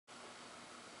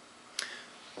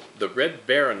The Red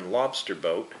Baron lobster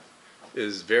boat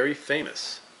is very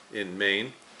famous in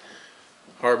Maine.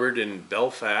 Harbored in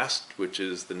Belfast, which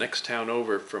is the next town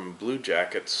over from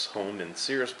Bluejacket's home in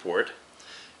Searsport,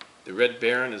 the Red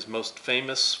Baron is most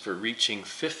famous for reaching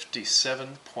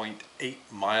 57.8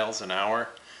 miles an hour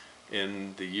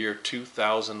in the year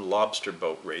 2000 lobster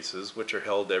boat races, which are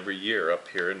held every year up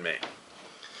here in Maine.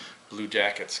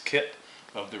 Bluejacket's kit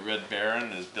of the Red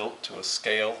Baron is built to a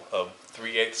scale of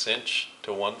 3/8 inch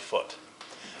to 1 foot.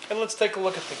 And let's take a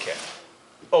look at the kit.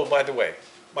 Oh, by the way,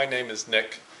 my name is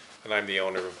Nick, and I'm the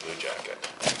owner of Bluejacket.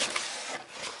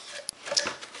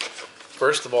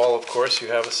 First of all, of course, you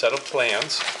have a set of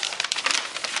plans.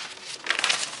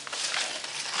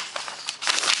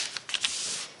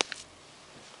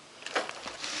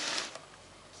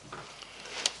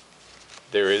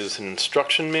 There is an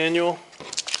instruction manual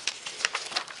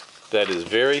that is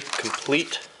very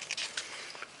complete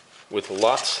with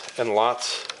lots and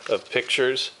lots of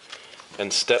pictures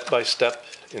and step-by-step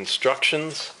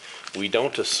instructions. We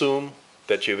don't assume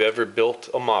that you've ever built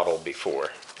a model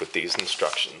before with these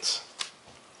instructions.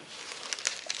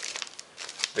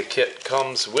 The kit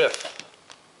comes with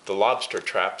the lobster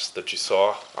traps that you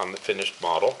saw on the finished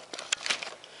model.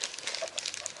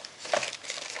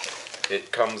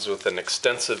 It comes with an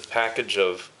extensive package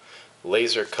of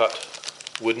laser-cut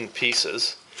wooden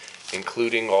pieces,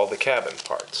 including all the cabin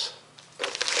parts.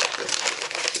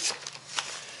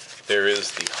 There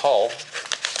is the hull,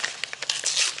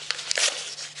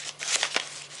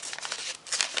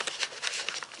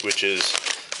 which is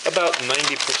about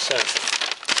 90%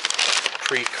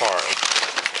 pre-carved,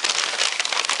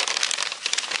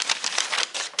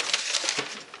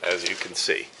 as you can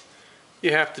see.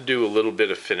 You have to do a little bit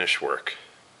of finish work,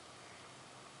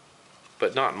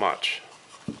 but not much.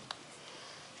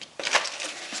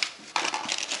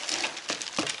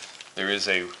 There is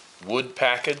a wood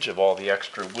package of all the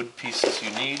extra wood pieces you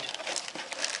need.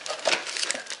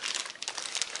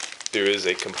 There is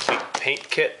a complete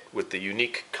paint kit with the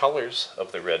unique colors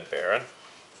of the Red Baron.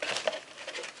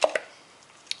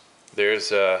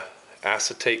 There's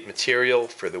acetate material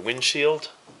for the windshield.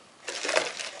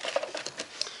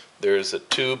 There's a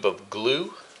tube of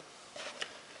glue,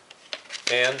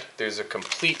 and there's a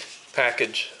complete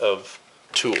package of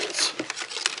tools.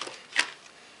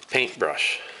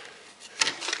 Paintbrush,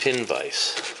 pin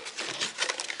vise,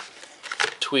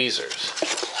 tweezers,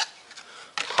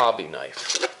 hobby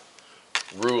knife,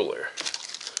 ruler,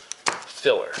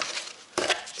 filler,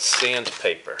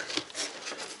 sandpaper,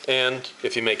 and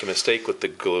if you make a mistake with the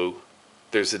glue,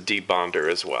 there's a debonder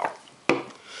as well.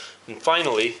 And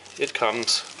finally, it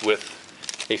comes with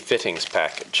a fittings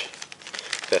package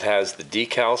that has the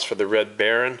decals for the Red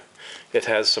Baron. It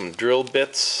has some drill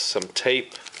bits, some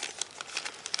tape,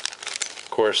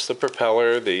 of course the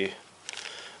propeller, the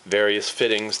various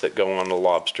fittings that go on the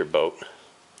lobster boat.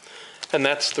 And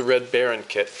that's the Red Baron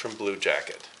kit from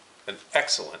Bluejacket. An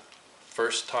excellent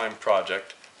first-time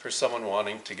project for someone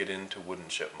wanting to get into wooden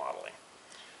ship modeling.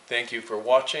 Thank you for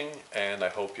watching, and I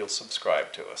hope you'll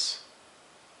subscribe to us.